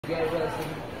The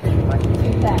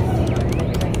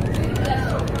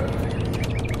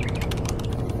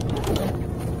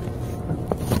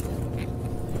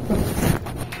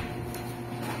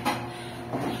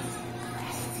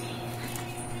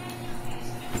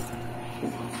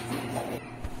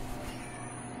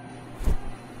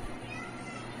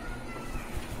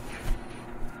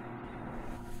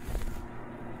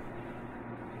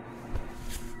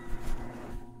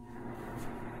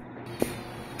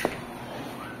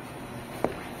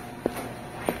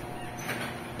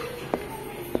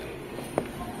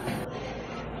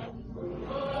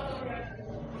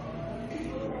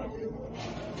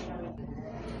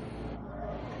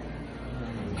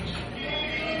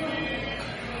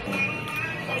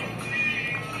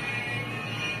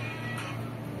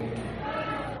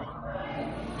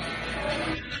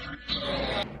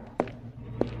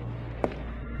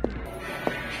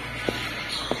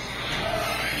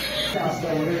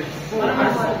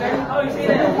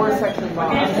worst section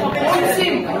about Hey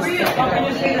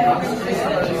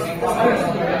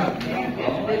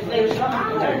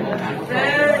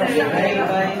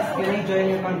guys, can I join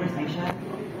your conversation?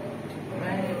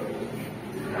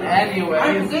 Anyway,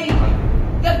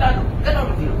 get out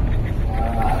of here.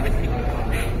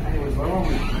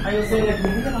 I was saying that we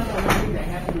didn't have to that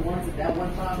happened once at that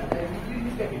one time, and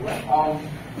you get me right.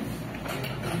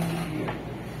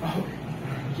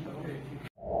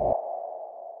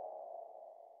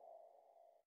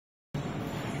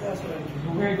 That's what I do.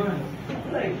 Where are you going?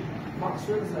 Like,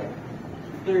 Oxford is like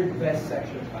third best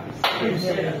section of class.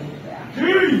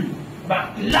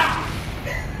 Bakla!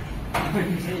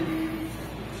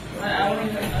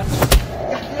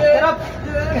 Get up!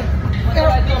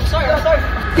 I'm sorry.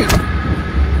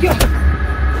 Get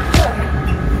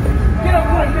up,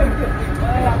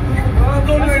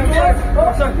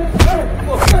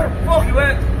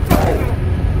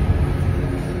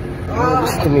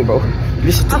 Listen to me, bro.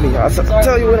 Listen to me. I'll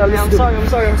tell you when I listen to you. I'm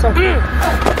sorry.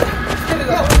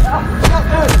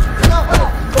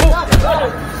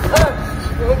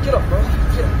 Get up, bro.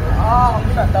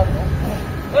 You're not done, bro.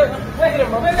 Wait, hit him,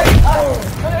 bro.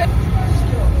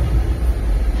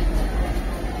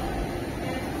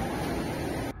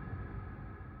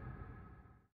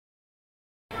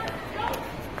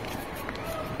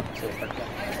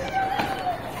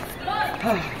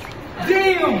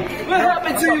 Damn! What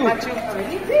happened to you?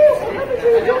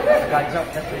 Got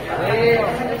jumped. Damn.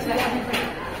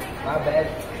 My bad.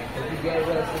 If you get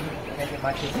rid of some, make it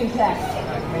my kids. Ytac.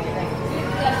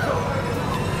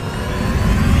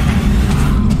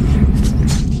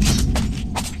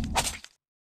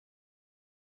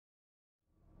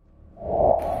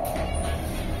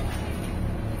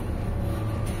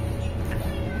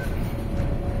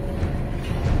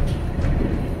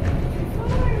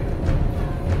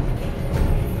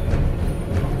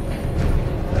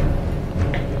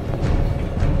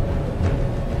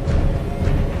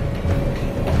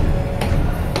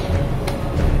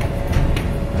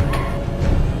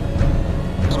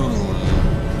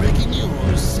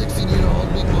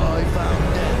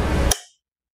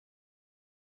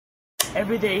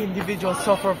 Everyday individuals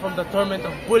suffer from the torment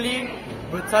of bullying,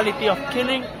 brutality of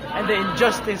killing, and the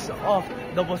injustice of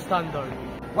double standard.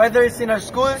 Whether it's in our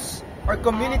schools, our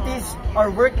communities, our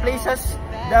workplaces,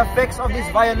 the effects of these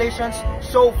violations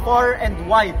show far and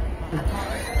wide.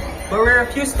 But we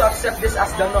refuse to accept this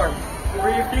as the norm.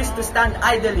 We refuse to stand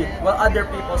idly while other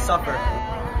people suffer.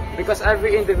 Because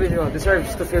every individual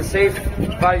deserves to feel safe,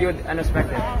 valued, and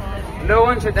respected. No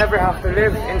one should ever have to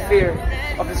live in fear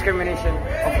of discrimination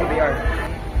of who they are.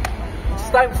 It's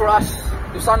time for us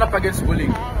to stand up against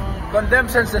bullying, condemn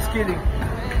senseless killing,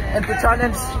 and to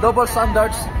challenge double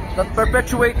standards that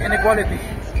perpetuate inequality.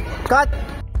 Cut!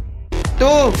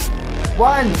 2,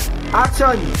 1,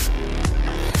 action!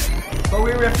 But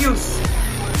we refuse.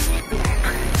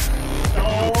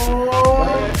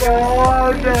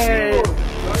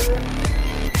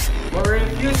 But we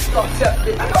refuse to accept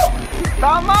it.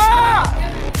 Tama!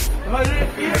 I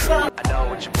know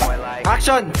what your boy like.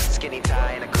 Action! Skinny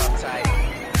tie and a cup tie.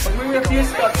 But we refuse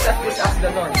to accept this as the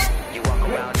norm. You walk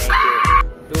around naked.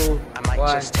 2, I might 1,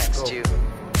 just text go. you.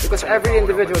 Because every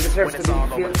individual deserves When to it's all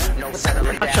be over, feel. no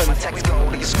settling down. My text go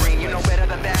to your screen. You know better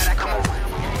than that. I come over.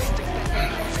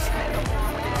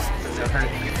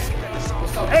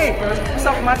 Hey! What's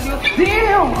up, Matthew?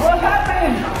 Damn! What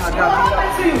happened? What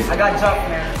happened to you? I got jumped,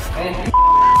 man.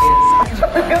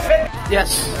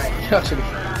 Yes, actually.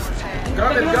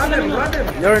 Got him.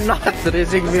 You're not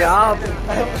raising me up.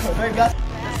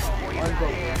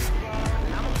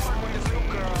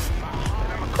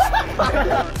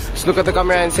 Just look at the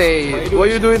camera and say, why are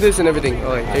you doing this and everything?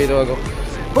 Okay, there you go.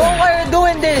 Bro, why are you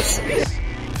doing this?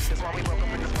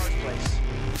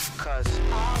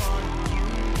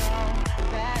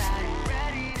 that I